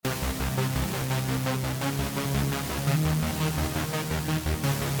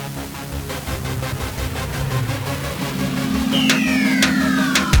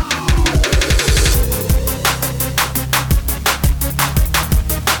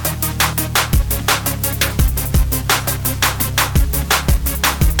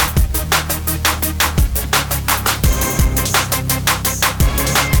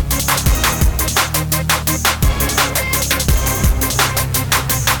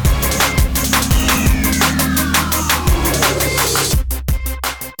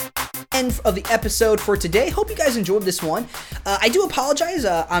Of the episode for today. Hope you guys enjoyed this one. I do apologize.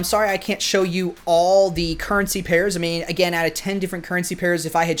 I'm sorry I can't show you all the currency pairs. I mean, again, out of 10 different currency pairs,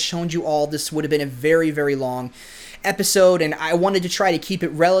 if I had shown you all, this would have been a very, very long episode, and I wanted to try to keep it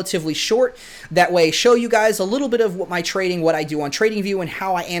relatively short. That way, show you guys a little bit of what I do on TradingView, and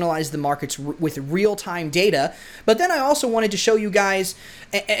how I analyze the markets with real-time data. But then I also wanted to show you guys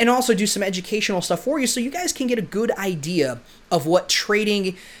and also do some educational stuff for you, so you guys can get a good idea of what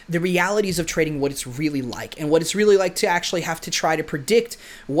trading, the realities of trading, what it's really like, and what it's really like to actually have to try to predict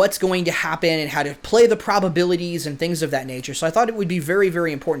what's going to happen and how to play the probabilities and things of that nature. So I thought it would be very,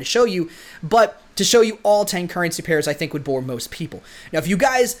 very important to show you, but to show you all 10 currency pairs I think would bore most people. Now, if you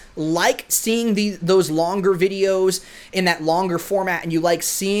guys like seeing those longer videos in that longer format, and you like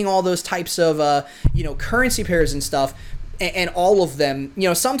seeing all those types of currency pairs and stuff, and all of them,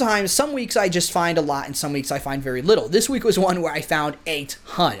 sometimes, some weeks I just find a lot, and some weeks I find very little. This week was one where I found a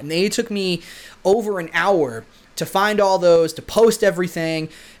ton. I mean, it took me over an hour to find all those, to post everything.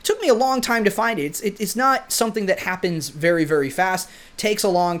 It took me a long time to find it. It's not something that happens very, very fast. It takes a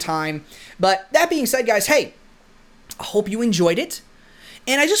long time. But that being said, guys, hey, I hope you enjoyed it.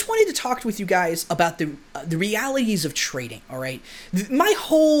 And I just wanted to talk with you guys about the realities of trading, all right? My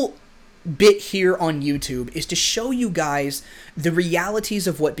whole bit here on YouTube is to show you guys the realities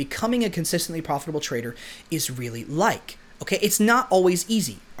of what becoming a consistently profitable trader is really like. Okay, it's not always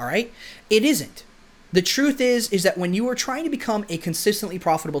easy, all right? It isn't. The truth is that when you are trying to become a consistently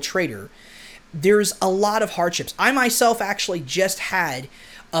profitable trader, there's a lot of hardships. I myself actually just had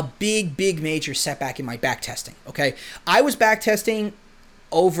a big major setback in my back testing, okay? I was back testing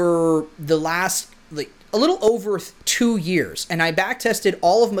over the last, a little over 2 years, and I backtested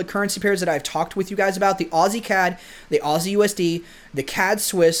all of the currency pairs that I've talked with you guys about: the Aussie CAD, the Aussie USD, the CAD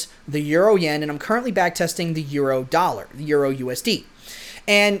Swiss, the Euro Yen, and I'm currently backtesting the Euro Dollar, the Euro USD.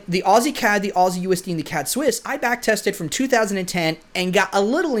 And the Aussie CAD, the Aussie USD, and the CAD Swiss, I backtested from 2010 and got a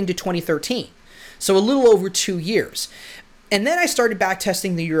little into 2013, so a little over 2 years. And then I started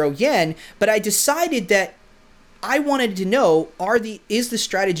backtesting the Euro Yen, but I decided that I wanted to know, is the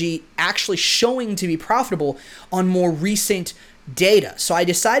strategy actually showing to be profitable on more recent data? So I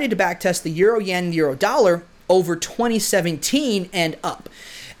decided to backtest the Euro Yen and the Euro Dollar over 2017 and up.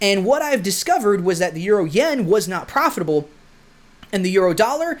 And what I've discovered was that the Euro Yen was not profitable, and the Euro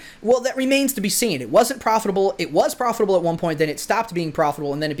Dollar, well, that remains to be seen. It wasn't profitable. It was profitable at one point, then it stopped being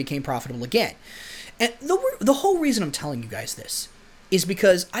profitable, and then it became profitable again. And the whole reason I'm telling you guys this is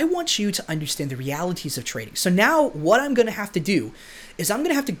because I want you to understand the realities of trading. So now what I'm going to have to do is I'm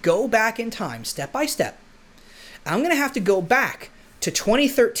going to have to go back in time step by step. I'm going to have to go back to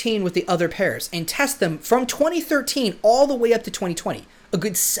 2013 with the other pairs and test them from 2013 all the way up to 2020, a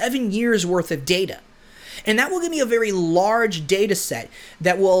good 7 years worth of data. And that will give me a very large data set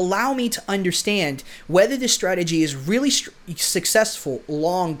that will allow me to understand whether this strategy is really successful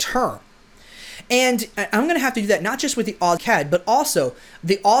long term. And I'm going to have to do that not just with the Aussie CAD, but also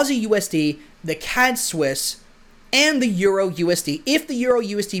the Aussie USD, the CAD Swiss, and the Euro USD, if the Euro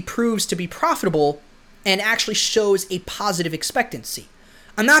USD proves to be profitable and actually shows a positive expectancy.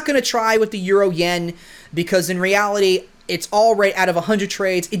 I'm not going to try with the Euro Yen because in reality, it's all right out of 100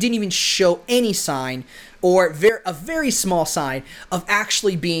 trades. It didn't even show any sign or a very small sign of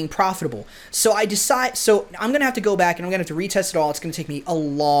actually being profitable. So I'm going to have to go back and I'm going to have to retest it all. It's going to take me a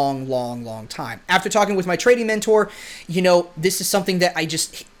long time. After talking with my trading mentor, this is something that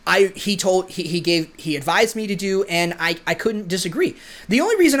he advised me to do, and I couldn't disagree. The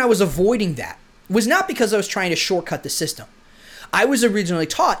only reason I was avoiding that was not because I was trying to shortcut the system. I was originally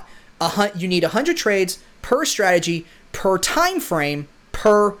taught you need 100 trades per strategy, per time frame,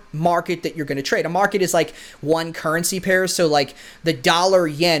 per market that you're going to trade. A market is like one currency pair. So like the dollar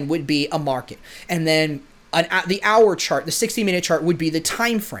yen would be a market. And then the hour chart, the 60-minute chart would be the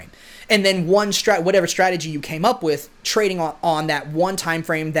time frame. And then whatever strategy you came up with, trading on that one time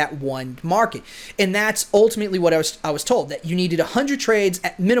frame, that one market. And that's ultimately what I was told, that you needed 100 trades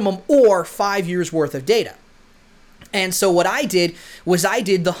at minimum or 5 years worth of data. And so what I did was I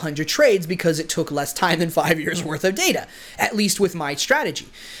did the 100 trades because it took less time than 5 years worth of data, at least with my strategy.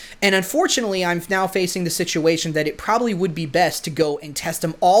 And unfortunately, I'm now facing the situation that it probably would be best to go and test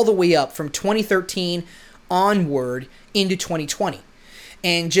them all the way up from 2013 onward into 2020.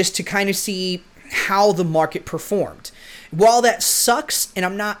 And just to kind of see how the market performed. While that sucks, and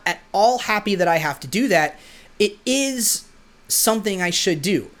I'm not at all happy that I have to do that, it is something I should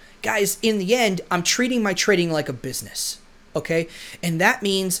do. Guys, in the end, I'm treating my trading like a business, okay? And that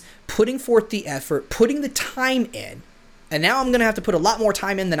means putting forth the effort, putting the time in, and now I'm going to have to put a lot more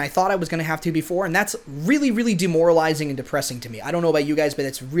time in than I thought I was going to have to before, and that's really, really demoralizing and depressing to me. I don't know about you guys, but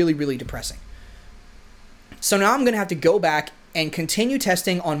it's really, really depressing. So now I'm going to have to go back and continue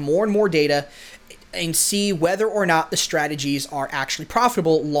testing on more and more data and see whether or not the strategies are actually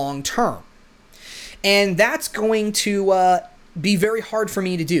profitable long term. And that's going to be very hard for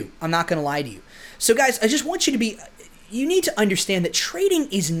me to do. I'm not going to lie to you. So guys, I just want you need to understand that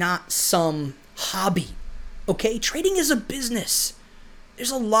trading is not some hobby, okay? Trading is a business.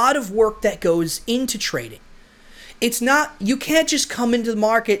 There's a lot of work that goes into trading. It's not, you can't just come into the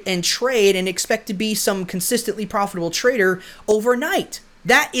market and trade and expect to be some consistently profitable trader overnight.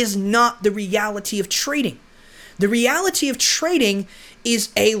 That is not the reality of trading. The reality of trading is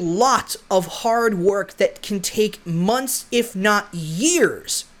a lot of hard work that can take months, if not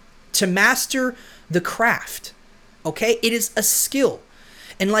years, to master the craft. Okay? It is a skill.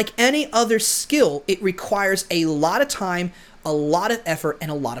 And like any other skill, it requires a lot of time, a lot of effort, and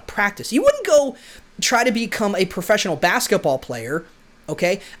a lot of practice. You wouldn't go try to become a professional basketball player,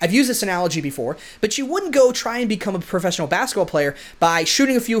 okay? I've used this analogy before, but you wouldn't go try and become a professional basketball player by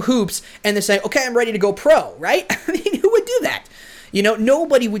shooting a few hoops and then saying, okay, I'm ready to go pro, right? I mean, who would do that? You know,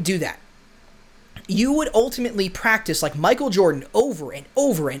 nobody would do that. You would ultimately practice like Michael Jordan over and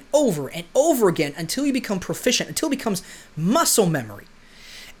over and over and over again until you become proficient, until it becomes muscle memory.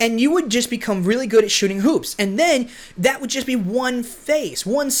 And you would just become really good at shooting hoops. And then that would just be one phase,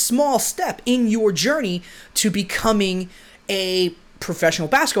 one small step in your journey to becoming a professional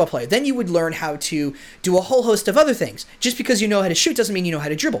basketball player. Then you would learn how to do a whole host of other things. Just because you know how to shoot doesn't mean you know how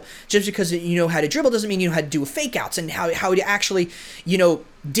to dribble. Just because you know how to dribble doesn't mean you know how to do fake outs and how to actually,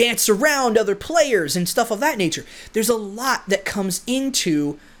 dance around other players and stuff of that nature. There's a lot that comes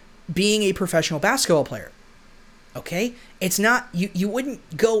into being a professional basketball player. Okay? It's not, you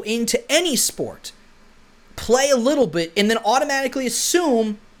wouldn't go into any sport, play a little bit, and then automatically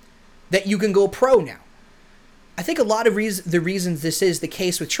assume that you can go pro now. I think a lot of the reasons this is the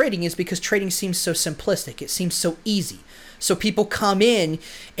case with trading is because trading seems so simplistic. It seems so easy. So people come in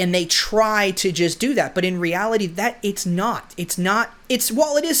and they try to just do that. But in reality, that it's not.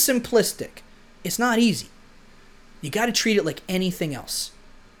 While it is simplistic, it's not easy. You got to treat it like anything else.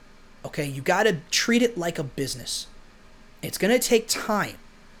 Okay, you got to treat it like a business. It's going to take time.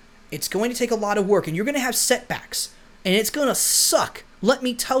 It's going to take a lot of work, and you're going to have setbacks, and it's going to suck. Let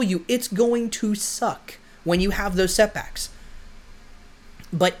me tell you, it's going to suck when you have those setbacks.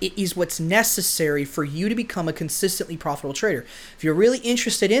 But it is what's necessary for you to become a consistently profitable trader. If you're really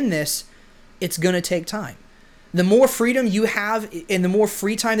interested in this, it's going to take time. The more freedom you have and the more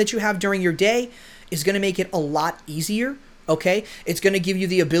free time that you have during your day is going to make it a lot easier. Okay, it's going to give you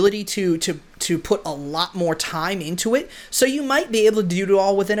the ability to put a lot more time into it. So you might be able to do it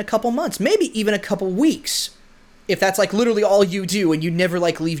all within a couple months, maybe even a couple weeks. If that's like literally all you do and you never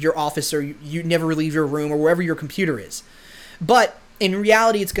like leave your office or you never leave your room or wherever your computer is. But in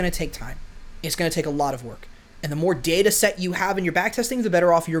reality, it's going to take time. It's going to take a lot of work. And the more data set you have in your backtesting, the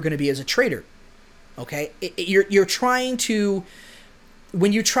better off you're going to be as a trader. Okay, you're trying to,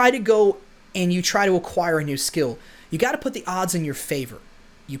 when you try to go and you try to acquire a new skill, you got to put the odds in your favor.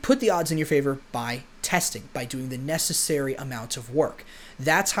 You put the odds in your favor by testing, by doing the necessary amounts of work.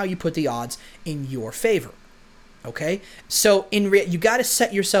 That's how you put the odds in your favor. Okay? So you got to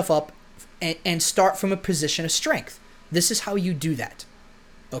set yourself up and start from a position of strength. This is how you do that.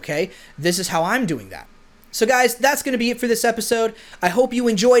 Okay? This is how I'm doing that. So guys, that's going to be it for this episode. I hope you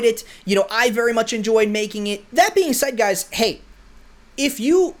enjoyed it. I very much enjoyed making it. That being said, guys, hey, if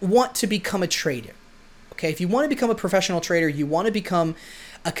you want to become a trader, okay, if you want to become a professional trader, you want to become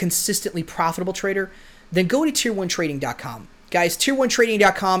a consistently profitable trader, then go to tier1trading.com. Guys,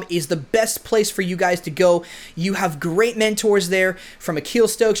 tier1trading.com is the best place for you guys to go. You have great mentors there from Akil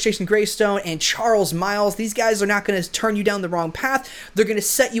Stokes, Jason Greystone, and Charles Miles. These guys are not going to turn you down the wrong path. They're going to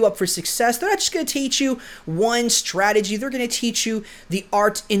set you up for success. They're not just going to teach you one strategy. They're going to teach you the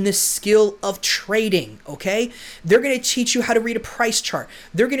art in the skill of trading, okay? They're going to teach you how to read a price chart.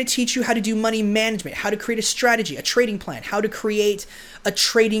 They're going to teach you how to do money management, how to create a strategy, a trading plan, how to create a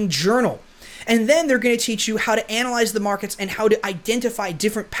trading journal. And then they're going to teach you how to analyze the markets and how to identify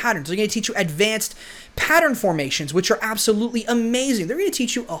different patterns. They're going to teach you advanced pattern formations, which are absolutely amazing. They're going to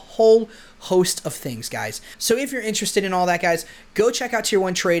teach you a whole host of things, guys. So if you're interested in all that, guys, go check out Tier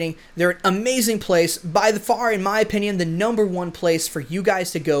 1 Trading. They're an amazing place. By far, in my opinion, the #1 place for you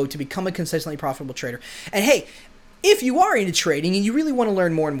guys to go to become a consistently profitable trader. And hey, if you are into trading and you really want to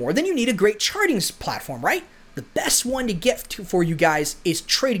learn more and more, then you need a great charting platform, right? The best one to get to for you guys is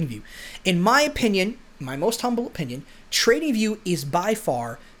TradingView. In my opinion, my most humble opinion, TradingView is by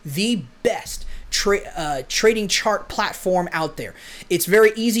far the best trading chart platform out there. It's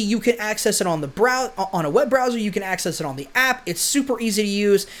very easy. You can access it on the on a web browser. You can access it on the app. It's super easy to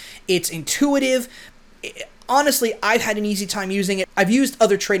use. It's intuitive. Honestly, I've had an easy time using it. I've used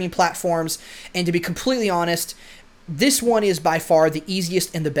other trading platforms, and to be completely honest, this one is by far the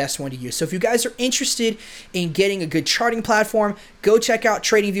easiest and the best one to use. So if you guys are interested in getting a good charting platform, go check out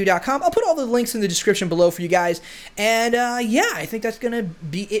tradingview.com. I'll put all the links in the description below for you guys. And yeah, I think that's going to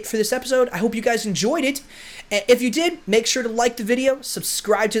be it for this episode. I hope you guys enjoyed it. If you did, make sure to like the video,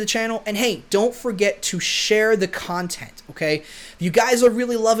 subscribe to the channel, and hey, don't forget to share the content, okay? If you guys are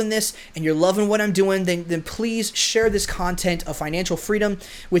really loving this and you're loving what I'm doing, then please share this content of financial freedom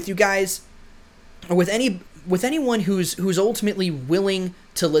with you guys, or with anyone who's ultimately willing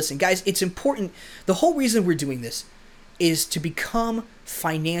to listen. Guys, it's important. The whole reason we're doing this is to become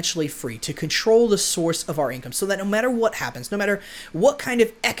financially free, to control the source of our income, so that no matter what happens, no matter what kind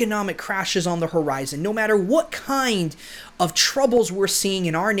of economic crash is on the horizon, no matter what kind of troubles we're seeing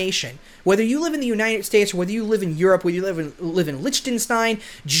in our nation, whether you live in the United States or whether you live in Europe, whether you live in Liechtenstein,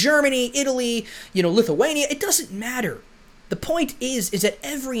 Germany, Italy, Lithuania, it doesn't matter. The point is that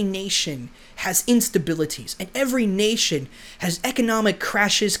every nation has instabilities, and every nation has economic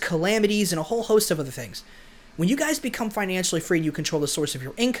crashes, calamities, and a whole host of other things. When you guys become financially free and you control the source of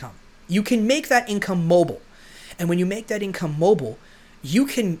your income, you can make that income mobile. And when you make that income mobile, you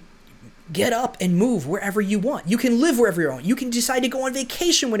can get up and move wherever you want. You can live wherever you want. You can decide to go on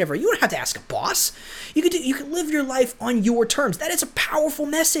vacation whenever. You don't have to ask a boss. You can live your life on your terms. That is a powerful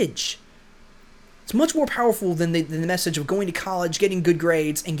message. It's much more powerful than the message of going to college, getting good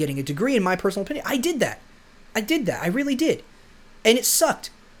grades, and getting a degree, in my personal opinion. I did that. I really did. And it sucked.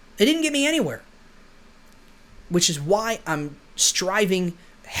 It didn't get me anywhere. Which is why I'm striving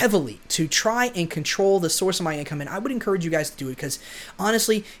heavily to try and control the source of my income. And I would encourage you guys to do it, because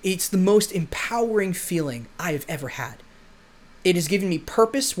honestly, it's the most empowering feeling I have ever had. It has given me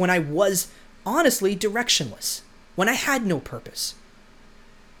purpose when I was honestly directionless, when I had no purpose.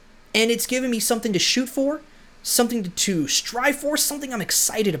 And it's given me something to shoot for, something to strive for, something I'm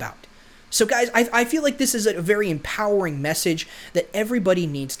excited about. So guys, I feel like this is a very empowering message that everybody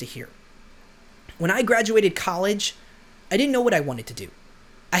needs to hear. When I graduated college, I didn't know what I wanted to do.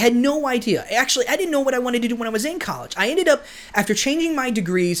 I had no idea. Actually, I didn't know what I wanted to do when I was in college. I ended up, after changing my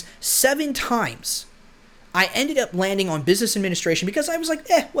degrees 7 times, I ended up landing on business administration because I was like,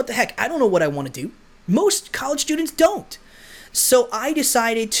 what the heck? I don't know what I want to do. Most college students don't. So I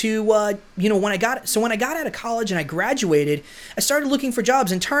decided to, when I got out of college and I graduated, I started looking for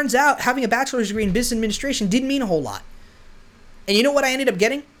jobs. And turns out having a bachelor's degree in business administration didn't mean a whole lot. And you know what I ended up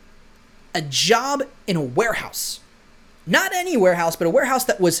getting? A job in a warehouse. Not any warehouse, but a warehouse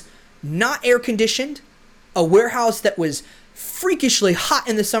that was not air conditioned, a warehouse that was freakishly hot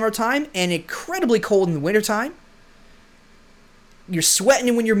in the summertime and incredibly cold in the wintertime. You're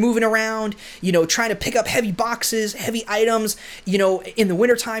sweating when you're moving around, trying to pick up heavy boxes, heavy items, in the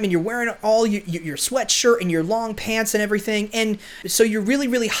wintertime, and you're wearing all your sweatshirt and your long pants and everything. And so you're really,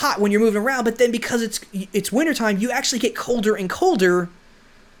 really hot when you're moving around. But then because it's wintertime, you actually get colder and colder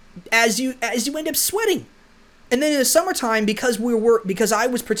as you end up sweating. And then in the summertime, because I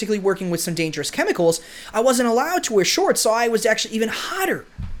was particularly working with some dangerous chemicals, I wasn't allowed to wear shorts, so I was actually even hotter.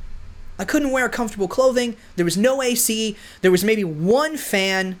 I couldn't wear comfortable clothing. There was no AC. There was maybe one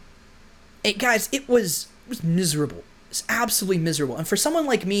fan. And guys, it was miserable. It's absolutely miserable. And for someone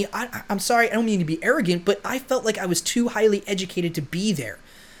like me, I'm sorry, I don't mean to be arrogant, but I felt like I was too highly educated to be there.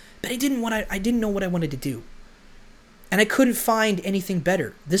 But I didn't know what I wanted to do. And I couldn't find anything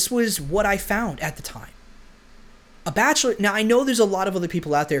better. This was what I found at the time. A bachelor. Now, I know there's a lot of other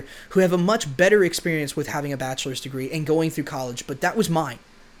people out there who have a much better experience with having a bachelor's degree and going through college, but that was mine.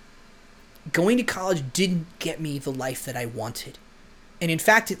 Going to college didn't get me the life that I wanted. And in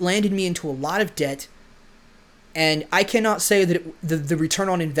fact, it landed me into a lot of debt. And I cannot say that the return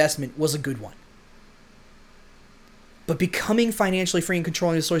on investment was a good one. But becoming financially free and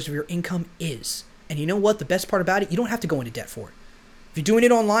controlling the source of your income is. And you know what? The best part about it, you don't have to go into debt for it. If you're doing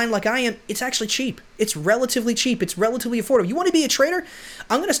it online like I am, it's actually cheap. It's relatively cheap. It's relatively affordable. You want to be a trader?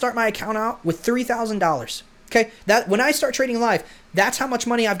 I'm going to start my account out with $3,000. Okay, that when I start trading live, that's how much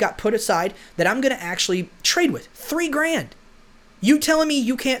money I've got put aside that I'm going to actually trade with. $3,000. You telling me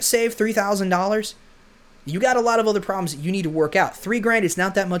you can't save $3,000? You got a lot of other problems that you need to work out. $3,000 is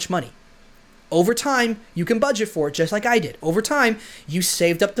not that much money. Over time, you can budget for it just like I did. Over time, you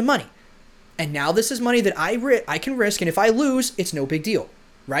saved up the money. And now this is money that I can risk, and if I lose, it's no big deal,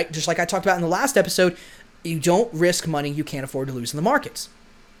 right? Just like I talked about in the last episode, you don't risk money you can't afford to lose in the markets.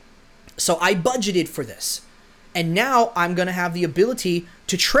 So I budgeted for this. And now I'm going to have the ability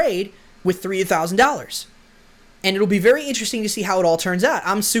to trade with $3,000. And it'll be very interesting to see how it all turns out.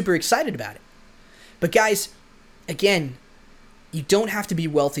 I'm super excited about it. But guys, again, you don't have to be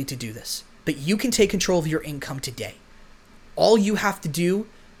wealthy to do this. But you can take control of your income today. All you have to do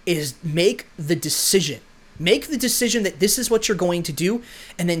is make the decision. Make the decision that this is what you're going to do,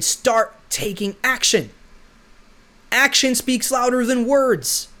 and then start taking action. Action speaks louder than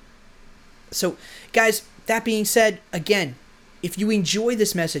words. So, guys, that being said, again, if you enjoy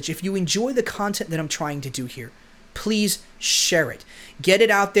this message, if you enjoy the content that I'm trying to do here, please share it. Get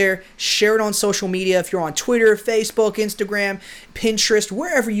it out there. Share it on social media. If you're on Twitter, Facebook, Instagram, Pinterest,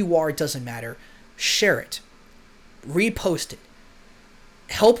 wherever you are, it doesn't matter. Share it. Repost it.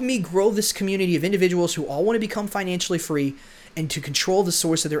 Help me grow this community of individuals who all want to become financially free and to control the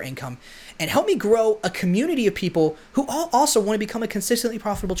source of their income. And help me grow a community of people who all also want to become a consistently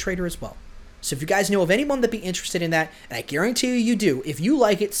profitable trader as well. So if you guys know of anyone that'd be interested in that, and I guarantee you do, if you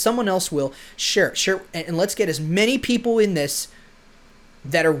like it, someone else will, share it. And let's get as many people in this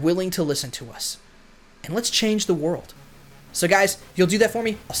that are willing to listen to us. And let's change the world. So guys, if you'll do that for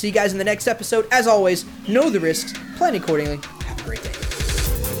me, I'll see you guys in the next episode. As always, know the risks, plan accordingly. Have a great day.